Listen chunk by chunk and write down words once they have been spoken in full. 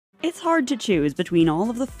It's hard to choose between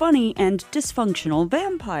all of the funny and dysfunctional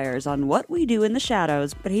vampires on What We Do in the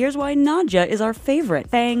Shadows, but here's why Nadja is our favorite.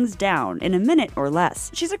 Fangs down in a minute or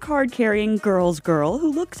less. She's a card-carrying girl's girl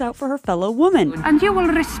who looks out for her fellow woman. And you will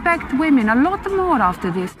respect women a lot more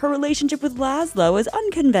after this. Her relationship with Laszlo is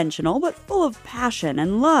unconventional but full of passion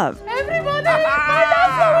and love. Everybody, my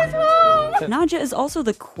Laszlo is home! Nadja is also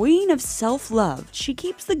the queen of self-love. She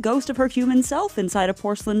keeps the ghost of her human self inside a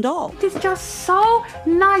porcelain doll. It's just so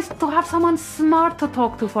nice to have someone smart to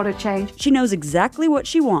talk to for a change. She knows exactly what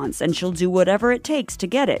she wants, and she'll do whatever it takes to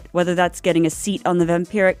get it, whether that's getting a seat on the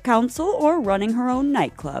Vampiric Council or running her own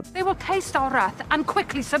nightclub. They will taste our wrath and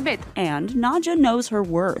quickly submit. And Nadja knows her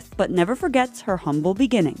worth, but never forgets her humble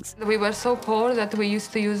beginnings. We were so poor that we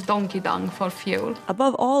used to use donkey dung for fuel.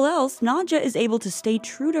 Above all else, Nadja is able to stay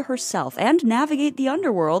true to herself and navigate the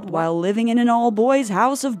underworld while living in an all-boys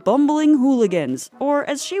house of bumbling hooligans. Or,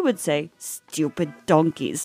 as she would say, stupid donkeys.